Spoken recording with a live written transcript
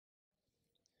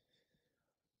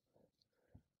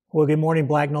Well, good morning,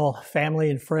 Blacknall family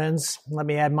and friends. Let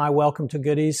me add my welcome to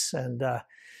goodies and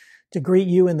to greet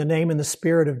you in the name and the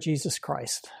spirit of Jesus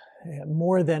Christ.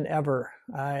 More than ever,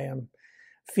 I am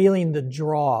feeling the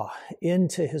draw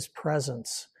into His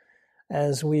presence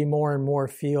as we more and more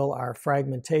feel our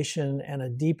fragmentation and a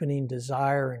deepening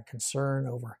desire and concern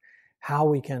over how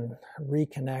we can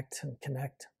reconnect and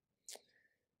connect.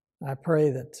 I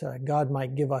pray that God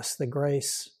might give us the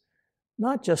grace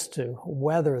not just to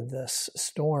weather this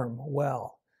storm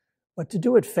well, but to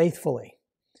do it faithfully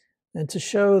and to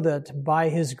show that by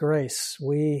His grace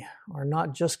we are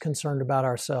not just concerned about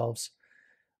ourselves,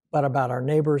 but about our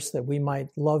neighbors, that we might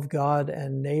love God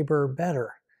and neighbor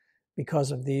better because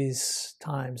of these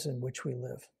times in which we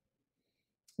live.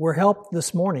 We're helped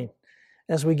this morning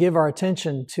as we give our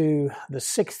attention to the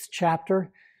 6th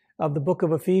chapter of the book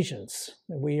of Ephesians.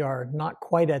 We are not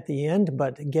quite at the end,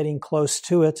 but getting close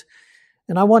to it.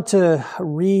 And I want to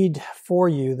read for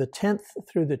you the 10th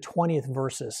through the 20th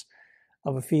verses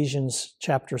of Ephesians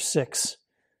chapter 6.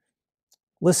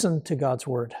 Listen to God's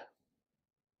word.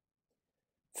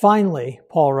 Finally,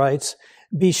 Paul writes,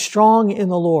 be strong in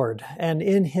the Lord and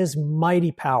in His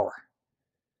mighty power.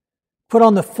 Put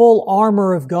on the full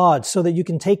armor of God so that you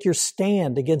can take your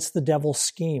stand against the devil's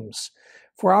schemes.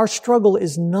 For our struggle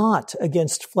is not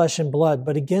against flesh and blood,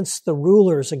 but against the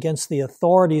rulers, against the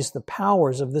authorities, the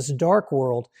powers of this dark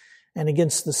world, and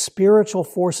against the spiritual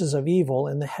forces of evil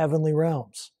in the heavenly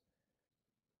realms.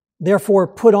 Therefore,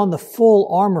 put on the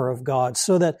full armor of God,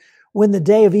 so that when the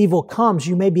day of evil comes,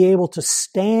 you may be able to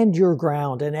stand your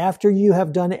ground, and after you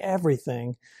have done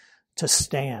everything, to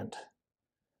stand.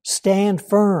 Stand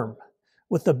firm,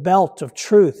 with the belt of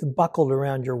truth buckled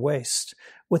around your waist,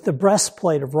 with the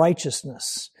breastplate of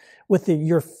righteousness, with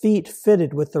your feet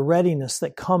fitted with the readiness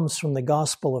that comes from the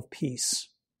gospel of peace.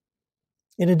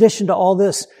 In addition to all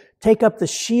this, take up the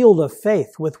shield of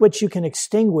faith with which you can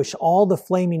extinguish all the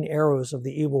flaming arrows of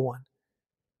the evil one.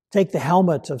 Take the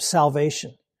helmet of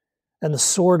salvation and the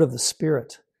sword of the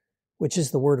Spirit, which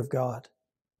is the word of God,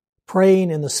 praying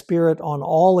in the Spirit on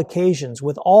all occasions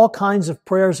with all kinds of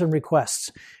prayers and requests.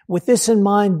 With this in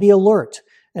mind, be alert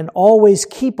and always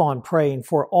keep on praying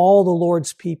for all the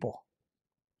Lord's people.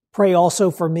 Pray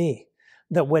also for me,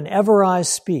 that whenever I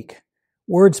speak,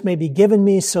 words may be given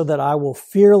me so that I will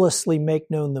fearlessly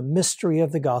make known the mystery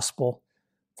of the gospel,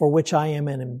 for which I am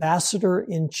an ambassador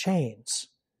in chains.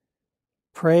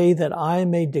 Pray that I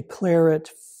may declare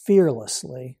it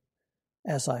fearlessly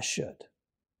as I should.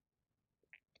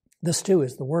 This too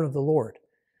is the word of the Lord.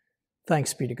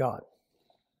 Thanks be to God.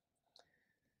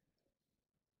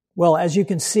 Well, as you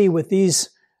can see with these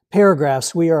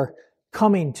paragraphs, we are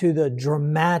coming to the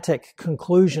dramatic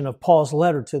conclusion of Paul's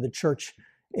letter to the church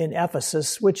in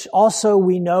Ephesus, which also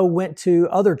we know went to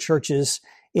other churches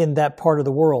in that part of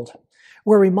the world.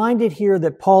 We're reminded here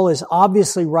that Paul is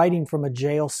obviously writing from a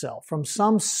jail cell, from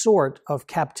some sort of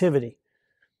captivity.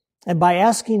 And by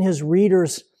asking his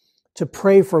readers to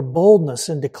pray for boldness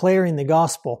in declaring the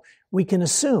gospel, we can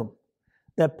assume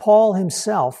that Paul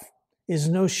himself is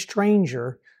no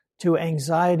stranger to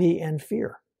anxiety and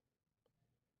fear.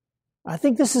 I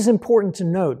think this is important to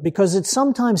note because it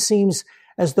sometimes seems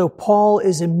as though Paul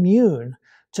is immune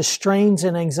to strains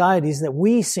and anxieties that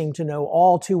we seem to know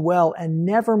all too well and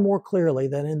never more clearly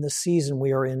than in the season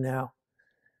we are in now.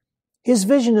 His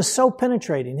vision is so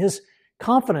penetrating. His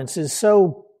confidence is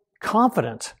so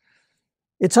confident.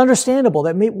 It's understandable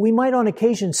that we might on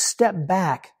occasion step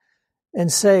back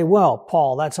and say, well,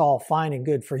 Paul, that's all fine and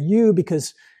good for you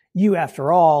because you,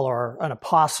 after all, are an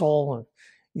apostle and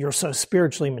you're so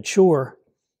spiritually mature.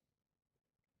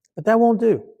 But that won't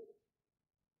do.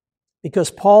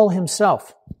 Because Paul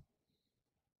himself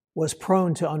was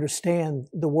prone to understand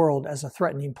the world as a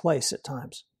threatening place at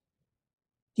times.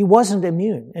 He wasn't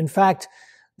immune. In fact,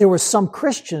 there were some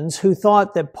Christians who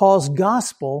thought that Paul's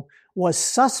gospel was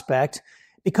suspect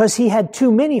because he had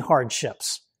too many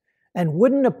hardships. And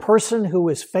wouldn't a person who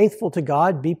is faithful to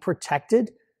God be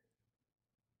protected?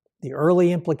 The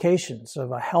early implications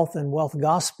of a health and wealth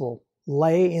gospel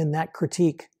lay in that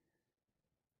critique.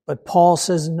 But Paul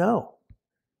says no.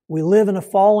 We live in a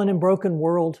fallen and broken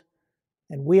world,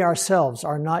 and we ourselves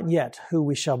are not yet who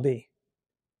we shall be.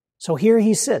 So here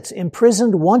he sits,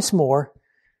 imprisoned once more,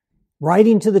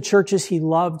 writing to the churches he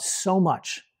loved so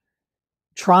much,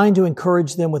 trying to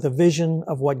encourage them with a vision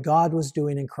of what God was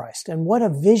doing in Christ. And what a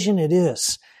vision it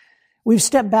is. We've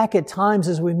stepped back at times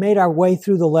as we made our way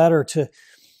through the letter to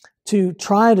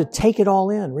try to take it all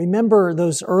in. Remember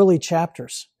those early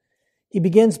chapters. He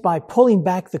begins by pulling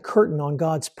back the curtain on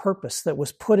God's purpose that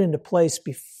was put into place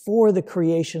before the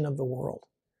creation of the world.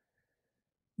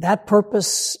 That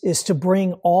purpose is to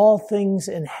bring all things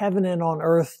in heaven and on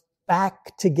earth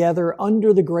back together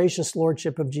under the gracious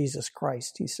lordship of Jesus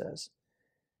Christ, he says.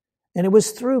 And it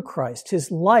was through Christ,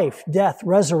 his life, death,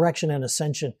 resurrection, and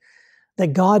ascension,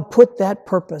 that God put that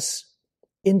purpose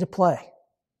into play.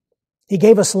 He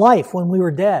gave us life when we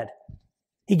were dead.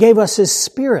 He gave us his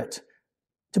Spirit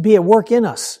to be at work in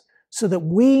us so that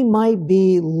we might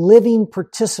be living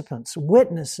participants,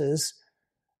 witnesses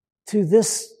to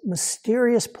this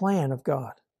mysterious plan of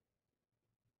God.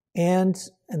 And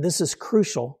this is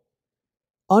crucial,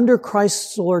 under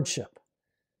Christ's lordship,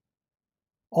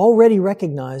 already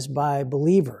recognized by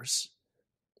believers,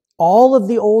 all of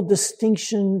the old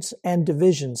distinctions and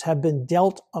divisions have been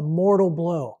dealt a mortal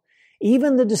blow.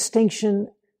 Even the distinction,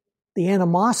 the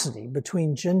animosity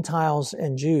between Gentiles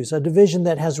and Jews, a division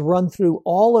that has run through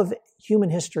all of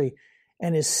human history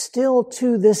and is still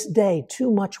to this day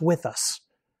too much with us.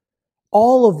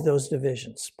 All of those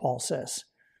divisions, Paul says,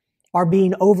 are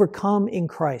being overcome in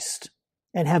Christ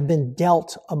and have been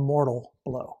dealt a mortal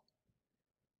blow.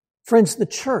 Friends, the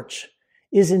church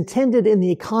is intended in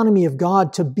the economy of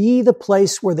God to be the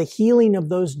place where the healing of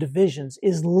those divisions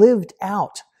is lived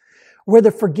out, where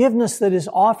the forgiveness that is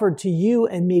offered to you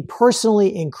and me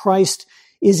personally in Christ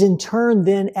is in turn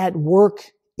then at work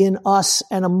in us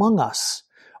and among us,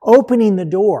 opening the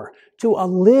door to a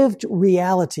lived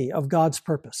reality of God's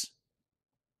purpose.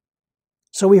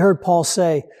 So we heard Paul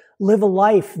say, live a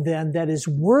life then that is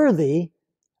worthy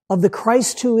of the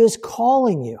Christ who is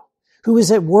calling you, who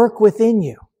is at work within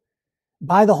you.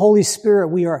 By the Holy Spirit,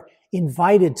 we are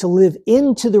invited to live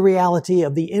into the reality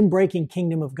of the inbreaking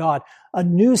kingdom of God, a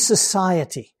new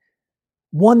society,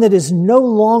 one that is no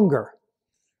longer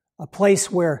a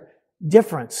place where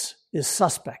difference is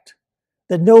suspect,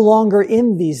 that no longer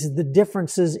envies the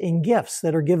differences in gifts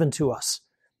that are given to us,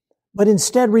 but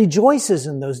instead rejoices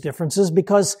in those differences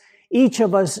because each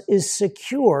of us is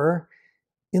secure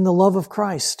in the love of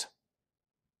Christ.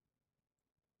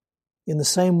 In the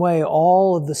same way,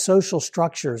 all of the social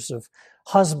structures of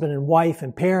husband and wife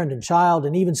and parent and child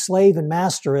and even slave and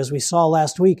master, as we saw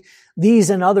last week, these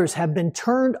and others have been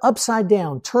turned upside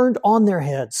down, turned on their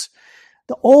heads.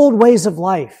 The old ways of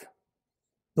life,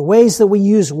 the ways that we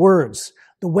use words,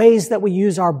 the ways that we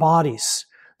use our bodies,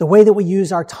 the way that we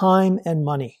use our time and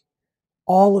money,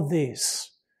 all of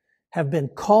these have been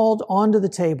called onto the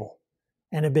table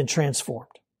and have been transformed.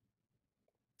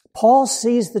 Paul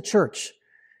sees the church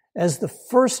as the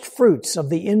first fruits of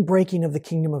the inbreaking of the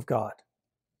kingdom of God,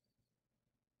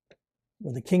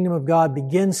 where the kingdom of God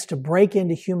begins to break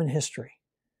into human history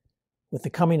with the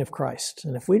coming of Christ.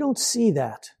 And if we don't see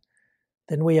that,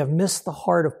 then we have missed the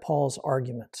heart of Paul's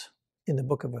argument in the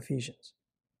book of Ephesians.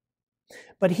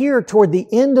 But here, toward the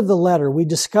end of the letter, we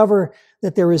discover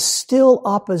that there is still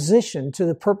opposition to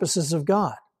the purposes of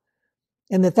God,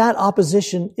 and that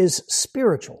opposition is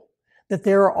spiritual, that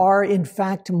there are, in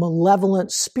fact,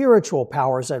 malevolent spiritual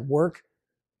powers at work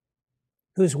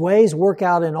whose ways work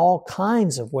out in all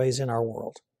kinds of ways in our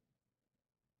world.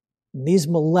 These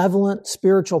malevolent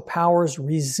spiritual powers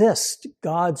resist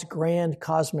God's grand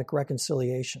cosmic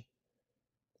reconciliation.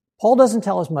 Paul doesn't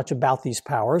tell us much about these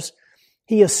powers.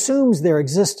 He assumes their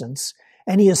existence,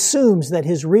 and he assumes that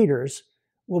his readers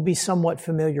will be somewhat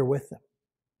familiar with them,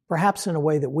 perhaps in a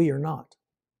way that we are not.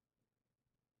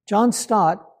 John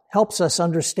Stott helps us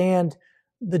understand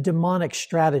the demonic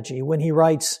strategy when he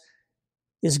writes,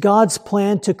 is God's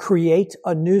plan to create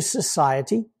a new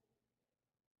society?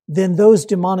 Then those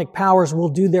demonic powers will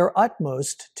do their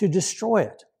utmost to destroy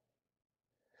it.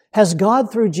 Has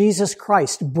God, through Jesus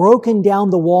Christ, broken down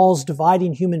the walls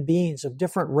dividing human beings of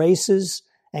different races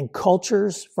and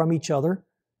cultures from each other?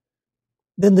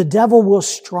 Then the devil will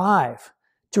strive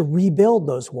to rebuild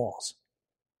those walls.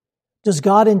 Does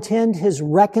God intend his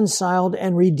reconciled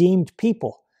and redeemed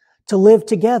people to live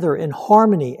together in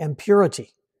harmony and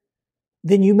purity?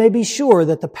 Then you may be sure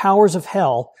that the powers of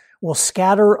hell will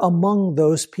scatter among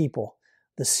those people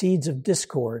the seeds of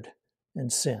discord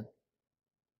and sin.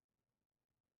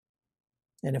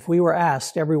 And if we were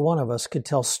asked, every one of us could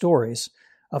tell stories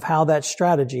of how that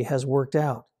strategy has worked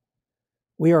out.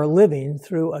 We are living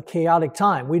through a chaotic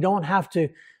time. We don't have to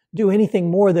do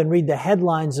anything more than read the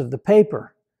headlines of the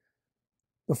paper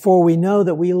before we know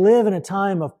that we live in a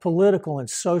time of political and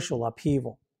social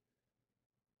upheaval.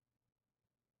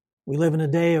 We live in a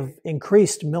day of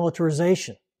increased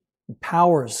militarization and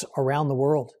powers around the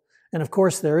world. And of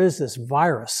course, there is this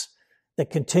virus that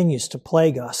continues to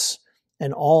plague us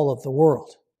and all of the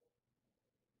world.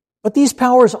 But these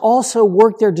powers also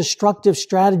work their destructive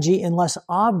strategy in less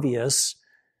obvious,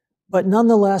 but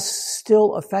nonetheless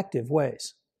still effective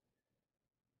ways.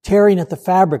 Tearing at the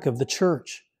fabric of the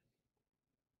church,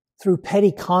 through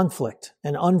petty conflict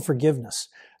and unforgiveness,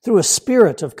 through a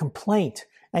spirit of complaint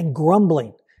and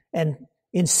grumbling and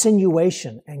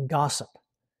insinuation and gossip.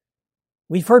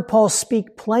 We've heard Paul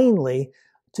speak plainly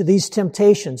to these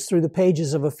temptations through the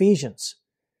pages of Ephesians,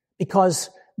 because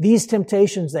these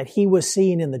temptations that he was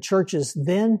seeing in the churches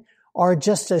then are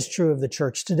just as true of the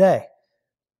church today.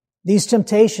 These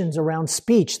temptations around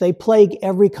speech, they plague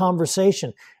every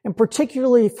conversation, and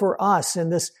particularly for us in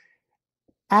this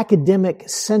academic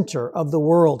center of the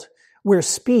world where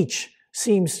speech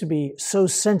seems to be so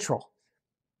central.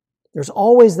 There's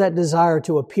always that desire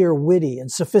to appear witty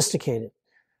and sophisticated,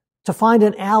 to find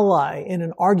an ally in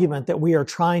an argument that we are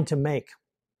trying to make.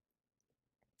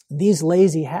 These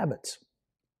lazy habits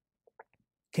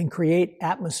can create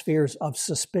atmospheres of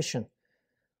suspicion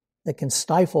that can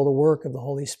stifle the work of the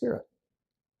Holy Spirit.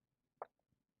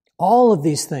 All of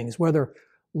these things, whether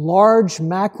large,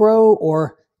 macro,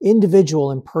 or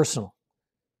individual and personal,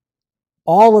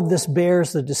 all of this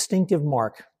bears the distinctive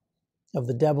mark of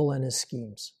the devil and his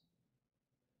schemes.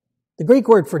 The Greek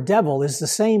word for devil is the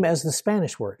same as the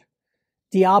Spanish word,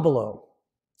 diabolo.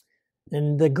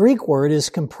 And the Greek word is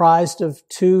comprised of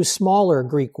two smaller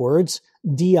Greek words,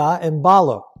 dia and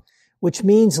balo, which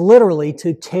means literally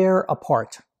to tear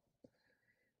apart.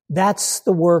 That's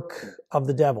the work of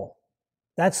the devil.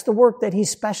 That's the work that he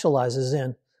specializes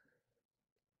in.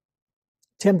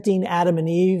 Tempting Adam and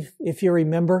Eve, if you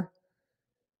remember,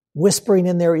 whispering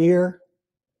in their ear,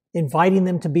 inviting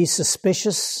them to be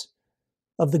suspicious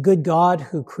of the good God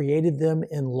who created them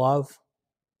in love.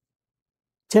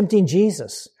 Tempting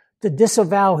Jesus to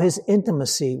disavow his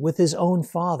intimacy with his own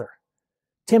Father.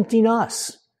 Tempting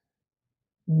us,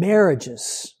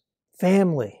 marriages,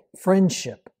 family,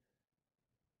 friendship,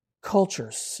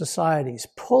 cultures, societies,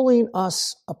 pulling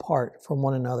us apart from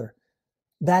one another.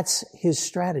 That's his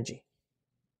strategy.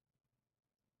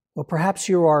 Well, perhaps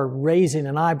you are raising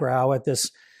an eyebrow at this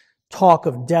talk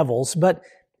of devils, but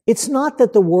it's not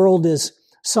that the world is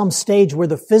some stage where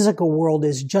the physical world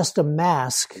is just a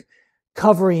mask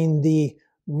covering the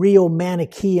real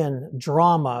Manichaean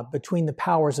drama between the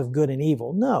powers of good and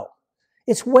evil. No,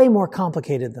 it's way more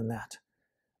complicated than that.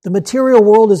 The material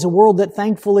world is a world that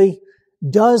thankfully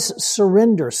does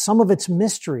surrender some of its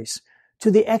mysteries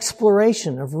to the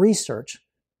exploration of research.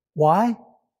 Why?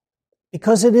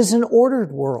 Because it is an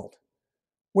ordered world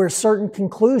where certain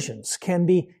conclusions can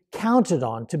be counted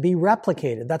on to be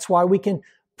replicated. That's why we can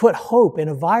put hope in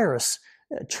a virus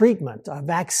treatment, a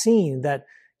vaccine that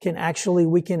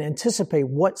we can anticipate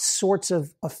what sorts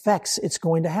of effects it's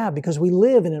going to have, because we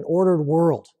live in an ordered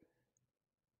world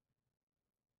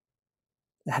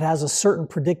that has a certain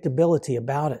predictability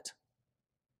about it.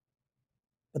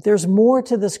 But there's more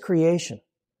to this creation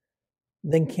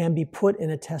than can be put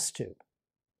in a test tube.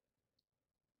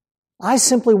 I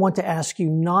simply want to ask you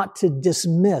not to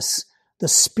dismiss the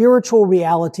spiritual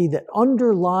reality that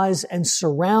underlies and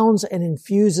surrounds and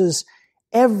infuses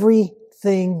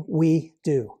everything we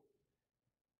do.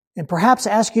 And perhaps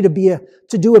ask you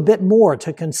to do a bit more,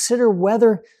 to consider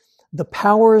whether the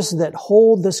powers that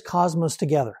hold this cosmos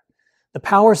together, the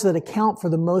powers that account for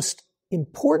the most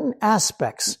important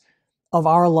aspects of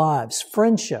our lives,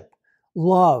 friendship,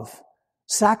 love,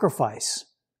 sacrifice,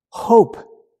 hope,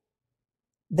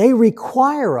 they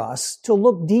require us to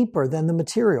look deeper than the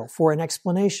material for an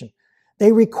explanation.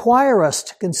 They require us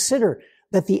to consider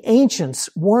that the ancients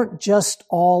weren't just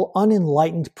all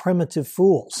unenlightened primitive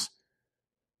fools,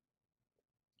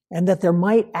 and that there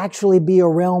might actually be a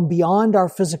realm beyond our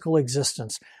physical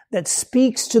existence that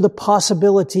speaks to the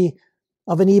possibility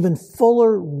of an even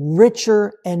fuller,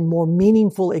 richer, and more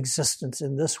meaningful existence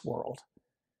in this world,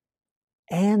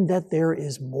 and that there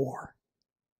is more.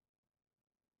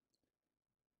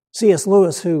 C.S.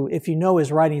 Lewis, who, if you know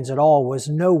his writings at all, was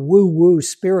no woo-woo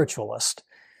spiritualist,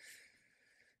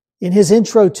 in his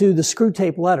intro to the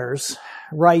Screwtape Letters,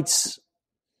 writes,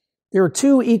 "There are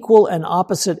two equal and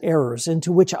opposite errors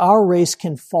into which our race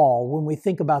can fall when we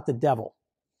think about the devil.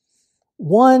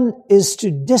 One is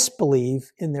to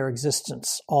disbelieve in their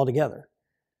existence altogether.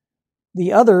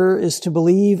 The other is to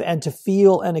believe and to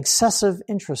feel an excessive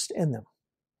interest in them.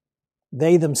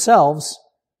 They themselves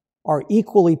are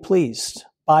equally pleased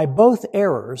by both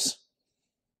errors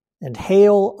and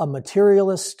hail a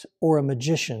materialist or a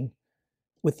magician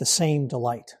with the same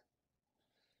delight."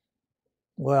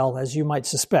 Well, as you might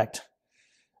suspect,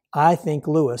 I think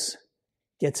Lewis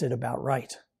gets it about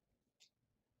right.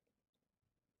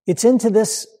 It's into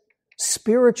this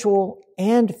spiritual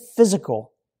and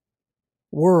physical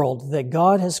world that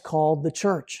God has called the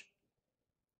church,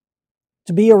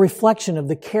 to be a reflection of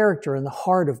the character and the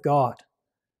heart of God,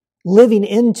 living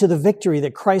into the victory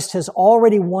that Christ has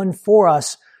already won for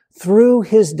us through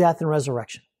his death and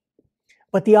resurrection.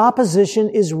 But the opposition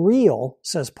is real,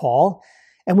 says Paul,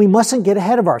 and we mustn't get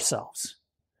ahead of ourselves,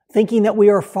 thinking that we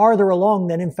are farther along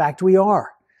than in fact we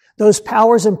are. Those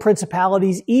powers and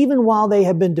principalities, even while they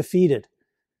have been defeated,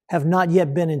 have not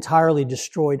yet been entirely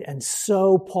destroyed. And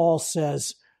so Paul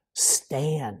says,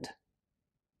 stand.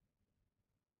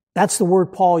 That's the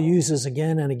word Paul uses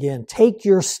again and again. Take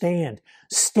your stand.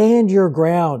 Stand your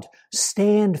ground.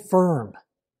 Stand firm.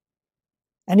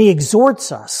 And he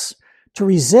exhorts us to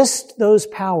resist those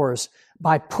powers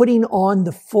by putting on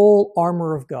the full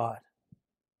armor of God.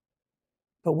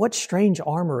 But what strange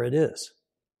armor it is.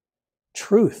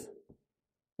 Truth,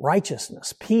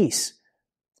 righteousness, peace,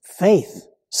 faith,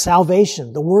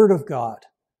 salvation, the Word of God,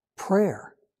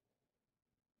 prayer.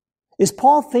 Is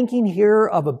Paul thinking here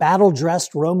of a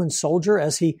battle-dressed Roman soldier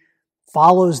as he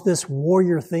follows this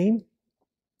warrior theme?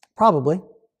 Probably.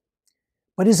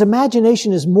 But his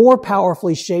imagination is more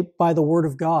powerfully shaped by the Word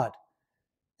of God.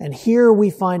 And here we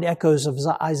find echoes of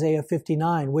Isaiah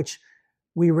 59, which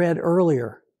we read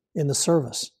earlier in the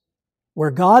service,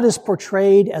 where God is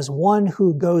portrayed as one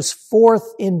who goes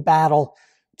forth in battle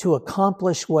to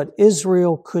accomplish what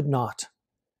Israel could not.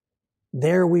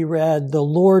 There we read, the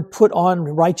Lord put on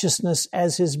righteousness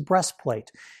as his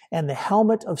breastplate and the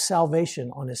helmet of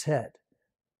salvation on his head.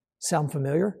 Sound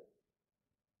familiar?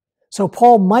 So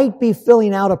Paul might be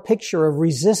filling out a picture of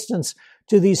resistance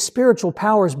to these spiritual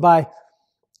powers by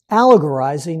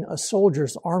allegorizing a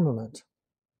soldier's armament.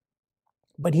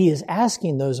 But he is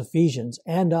asking those Ephesians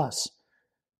and us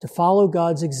to follow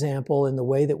God's example in the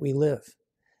way that we live,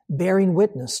 bearing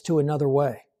witness to another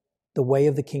way, the way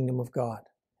of the kingdom of God.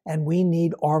 And we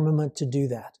need armament to do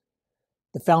that.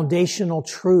 The foundational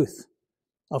truth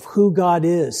of who God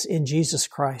is in Jesus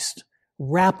Christ,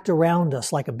 wrapped around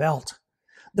us like a belt.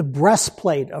 The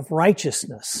breastplate of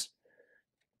righteousness,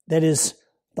 that is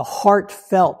the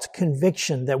heartfelt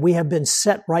conviction that we have been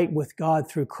set right with God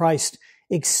through Christ,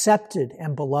 accepted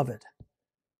and beloved.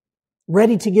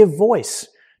 Ready to give voice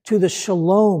to the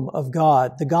shalom of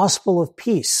God, the gospel of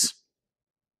peace.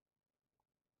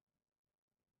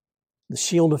 The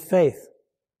shield of faith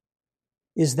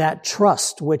is that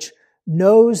trust which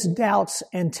knows doubts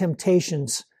and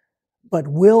temptations, but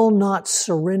will not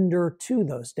surrender to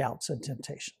those doubts and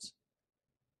temptations.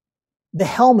 The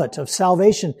helmet of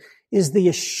salvation is the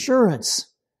assurance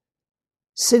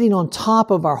sitting on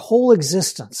top of our whole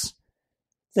existence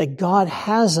that God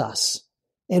has us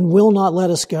and will not let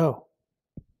us go.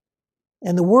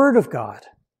 And the Word of God,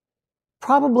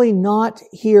 probably not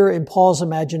here in Paul's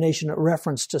imagination a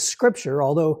reference to Scripture,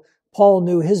 although Paul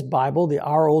knew his Bible,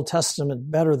 our Old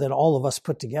Testament, better than all of us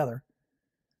put together.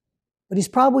 But he's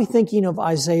probably thinking of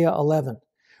Isaiah 11,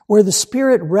 where the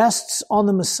Spirit rests on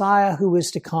the Messiah who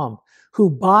is to come, who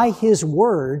by his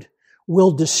word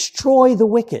will destroy the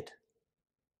wicked.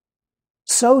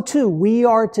 So too, we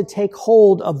are to take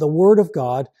hold of the Word of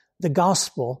God, the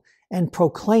gospel, and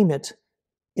proclaim it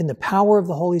in the power of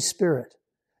the Holy Spirit,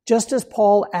 just as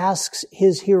Paul asks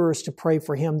his hearers to pray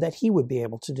for him that he would be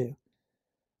able to do,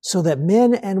 so that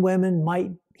men and women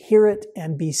might hear it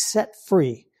and be set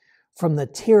free from the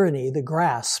tyranny, the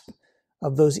grasp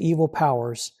of those evil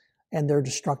powers and their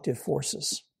destructive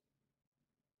forces.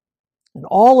 And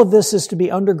all of this is to be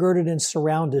undergirded and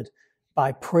surrounded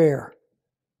by prayer,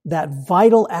 that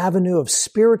vital avenue of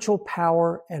spiritual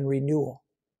power and renewal.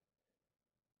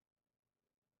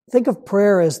 Think of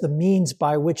prayer as the means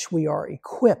by which we are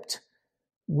equipped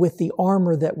with the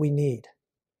armor that we need.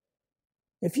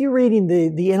 If you're reading the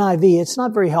NIV, it's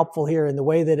not very helpful here in the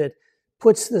way that it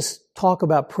puts this talk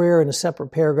about prayer in a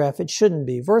separate paragraph. It shouldn't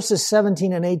be. Verses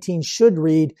 17 and 18 should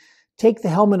read, take the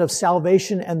helmet of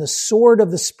salvation and the sword of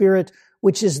the Spirit,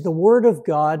 which is the word of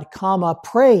God,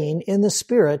 praying in the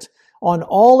Spirit on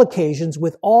all occasions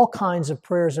with all kinds of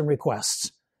prayers and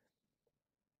requests.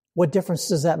 What difference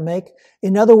does that make?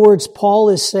 In other words, Paul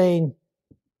is saying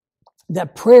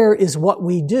that prayer is what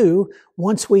we do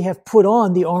once we have put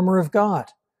on the armor of God.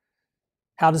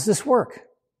 How does this work?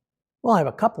 Well, I have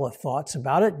a couple of thoughts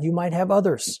about it. You might have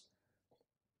others.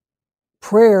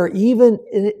 Prayer, even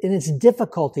in its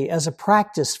difficulty as a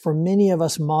practice for many of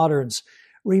us moderns,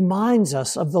 reminds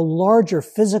us of the larger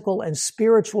physical and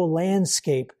spiritual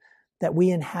landscape that we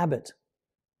inhabit.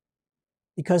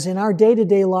 Because in our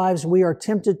day-to-day lives, we are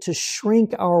tempted to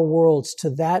shrink our worlds to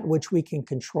that which we can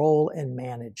control and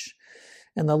manage.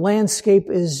 And the landscape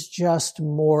is just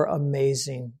more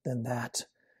amazing than that.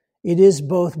 It is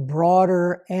both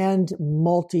broader and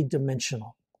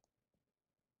multidimensional.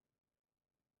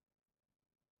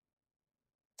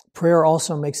 Prayer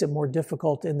also makes it more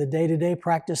difficult in the day-to-day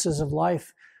practices of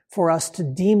life for us to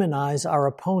demonize our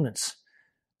opponents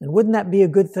And wouldn't that be a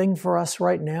good thing for us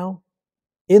right now?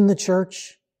 In the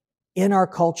church, in our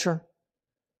culture,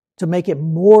 to make it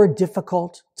more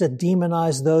difficult to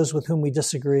demonize those with whom we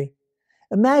disagree.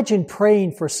 Imagine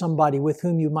praying for somebody with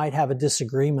whom you might have a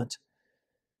disagreement.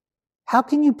 How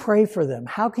can you pray for them?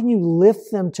 How can you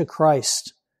lift them to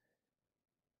Christ?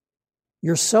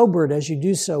 You're sobered as you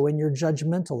do so in your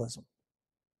judgmentalism.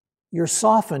 You're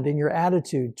softened in your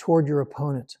attitude toward your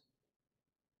opponent.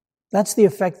 That's the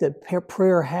effect that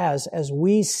prayer has as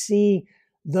we see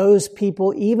those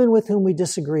people, even with whom we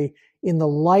disagree, in the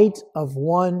light of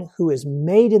one who is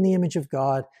made in the image of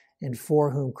God and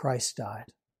for whom Christ died.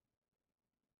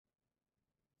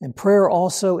 And prayer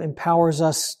also empowers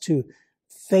us to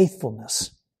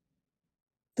faithfulness.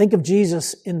 Think of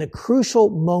Jesus in the crucial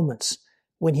moments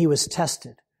when he was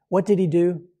tested. What did he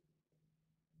do?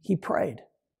 He prayed.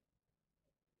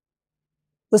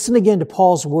 Listen again to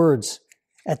Paul's words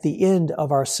at the end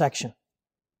of our section.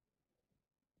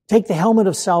 Take the helmet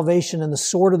of salvation and the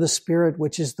sword of the Spirit,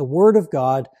 which is the Word of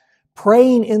God,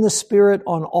 praying in the Spirit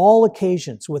on all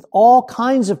occasions with all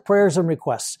kinds of prayers and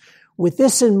requests. With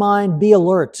this in mind, be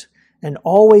alert and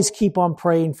always keep on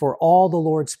praying for all the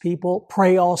Lord's people.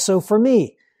 Pray also for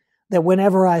me, that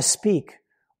whenever I speak,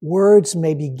 words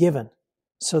may be given,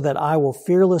 so that I will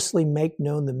fearlessly make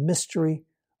known the mystery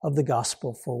of the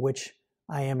gospel, for which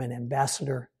I am an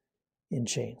ambassador in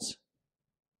chains.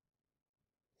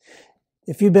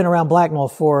 If you've been around Blacknell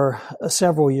for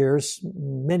several years,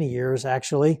 many years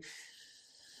actually,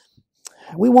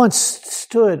 we once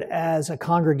stood as a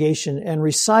congregation and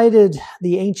recited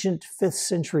the ancient 5th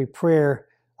century prayer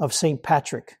of St.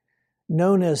 Patrick,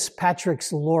 known as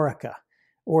Patrick's Lorica,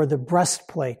 or the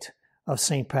breastplate of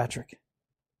St. Patrick.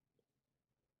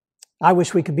 I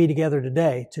wish we could be together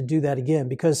today to do that again,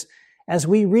 because as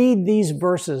we read these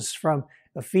verses from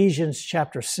Ephesians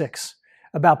chapter 6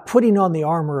 about putting on the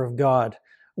armor of God,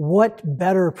 what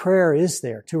better prayer is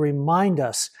there to remind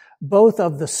us both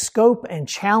of the scope and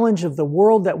challenge of the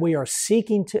world that we are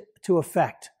seeking to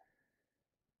affect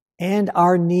and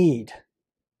our need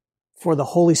for the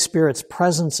Holy Spirit's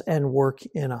presence and work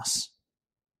in us.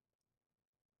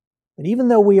 But even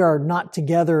though we are not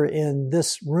together in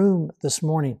this room this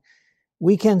morning,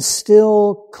 we can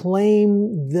still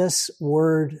claim this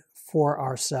word for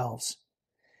ourselves.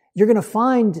 You're going to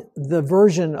find the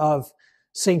version of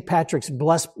St. Patrick's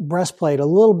breastplate a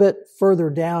little bit further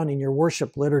down in your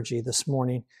worship liturgy this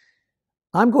morning.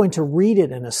 I'm going to read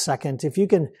it in a second. If you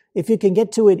can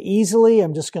get to it easily,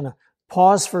 I'm just going to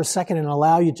pause for a second and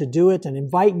allow you to do it and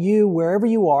invite you, wherever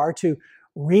you are, to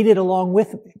read it along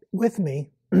with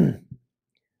me.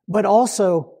 But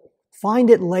also find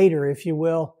it later, if you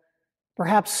will.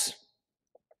 Perhaps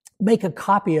make a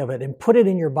copy of it and put it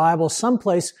in your Bible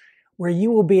someplace where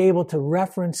you will be able to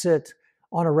reference it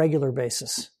on a regular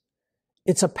basis.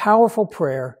 It's a powerful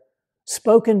prayer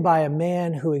spoken by a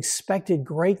man who expected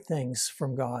great things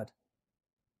from God.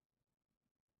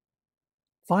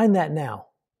 Find that now.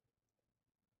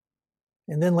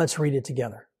 And then let's read it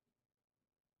together.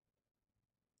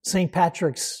 St.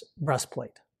 Patrick's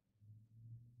breastplate.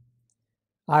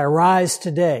 I arise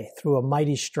today through a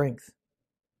mighty strength.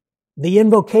 The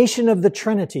invocation of the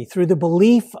Trinity, through the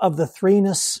belief of the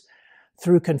threeness,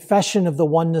 through confession of the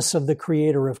oneness of the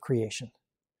Creator of creation.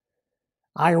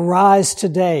 I arise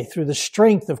today through the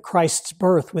strength of Christ's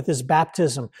birth with his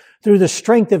baptism, through the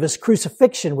strength of his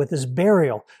crucifixion with his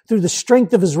burial, through the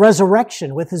strength of his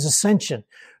resurrection with his ascension,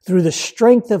 through the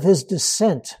strength of his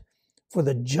descent for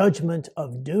the judgment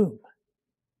of doom.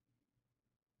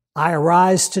 I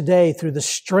arise today through the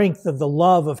strength of the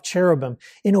love of cherubim,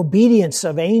 in obedience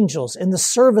of angels, in the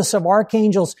service of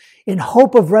archangels, in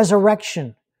hope of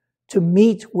resurrection, to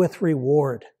meet with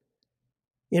reward,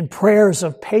 in prayers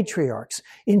of patriarchs,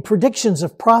 in predictions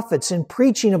of prophets, in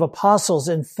preaching of apostles,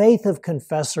 in faith of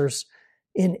confessors,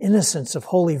 in innocence of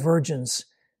holy virgins,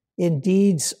 in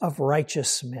deeds of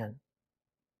righteous men.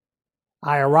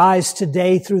 I arise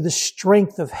today through the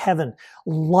strength of heaven,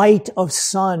 light of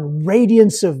sun,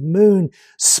 radiance of moon,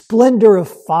 splendor of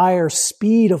fire,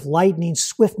 speed of lightning,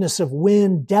 swiftness of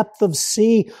wind, depth of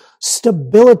sea,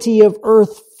 stability of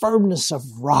earth, firmness of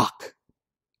rock.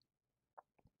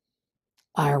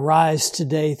 I arise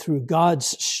today through God's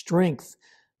strength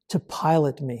to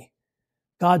pilot me,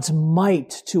 God's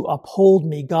might to uphold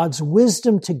me, God's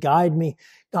wisdom to guide me,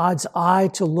 God's eye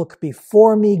to look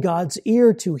before me, God's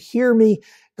ear to hear me,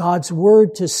 God's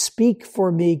word to speak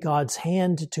for me, God's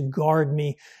hand to guard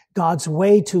me, God's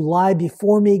way to lie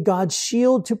before me, God's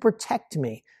shield to protect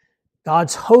me,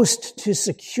 God's host to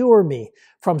secure me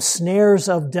from snares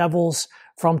of devils,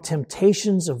 from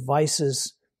temptations of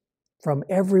vices, from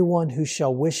everyone who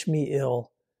shall wish me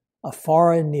ill,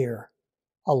 afar and near,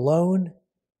 alone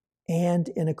and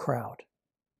in a crowd.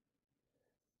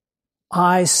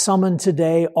 I summon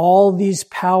today all these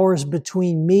powers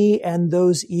between me and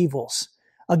those evils,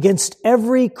 against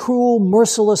every cruel,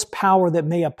 merciless power that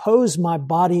may oppose my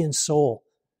body and soul,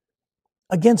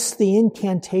 against the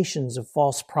incantations of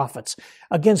false prophets,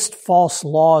 against false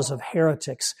laws of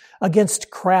heretics,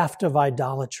 against craft of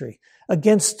idolatry,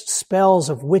 against spells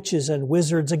of witches and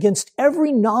wizards, against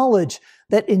every knowledge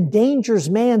that endangers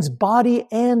man's body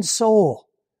and soul.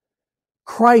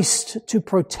 Christ to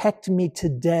protect me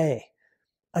today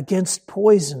against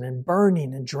poison and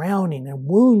burning and drowning and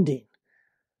wounding,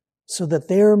 so that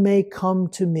there may come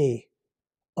to me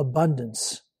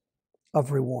abundance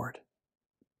of reward.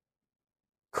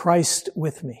 Christ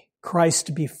with me,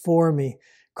 Christ before me,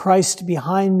 Christ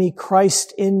behind me,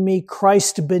 Christ in me,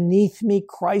 Christ beneath me,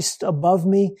 Christ above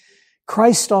me,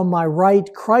 Christ on my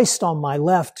right, Christ on my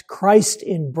left, Christ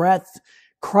in breadth,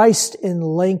 Christ in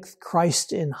length,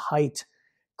 Christ in height,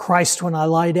 Christ when I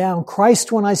lie down,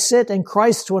 Christ when I sit, and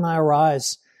Christ when I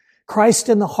arise, Christ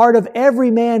in the heart of every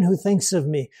man who thinks of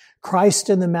me, Christ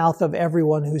in the mouth of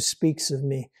everyone who speaks of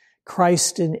me,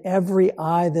 Christ in every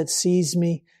eye that sees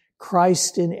me,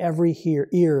 Christ in every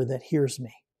ear that hears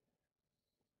me.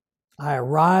 I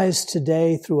arise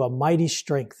today through a mighty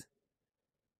strength,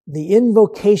 the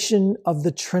invocation of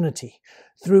the Trinity,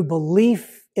 through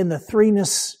belief in the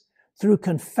threeness, through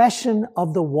confession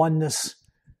of the oneness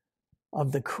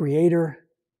of the Creator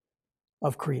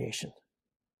of creation.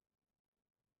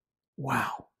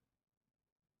 Wow.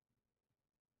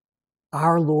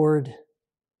 Our Lord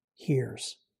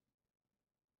hears,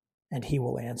 and He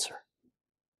will answer.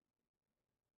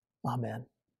 Amen.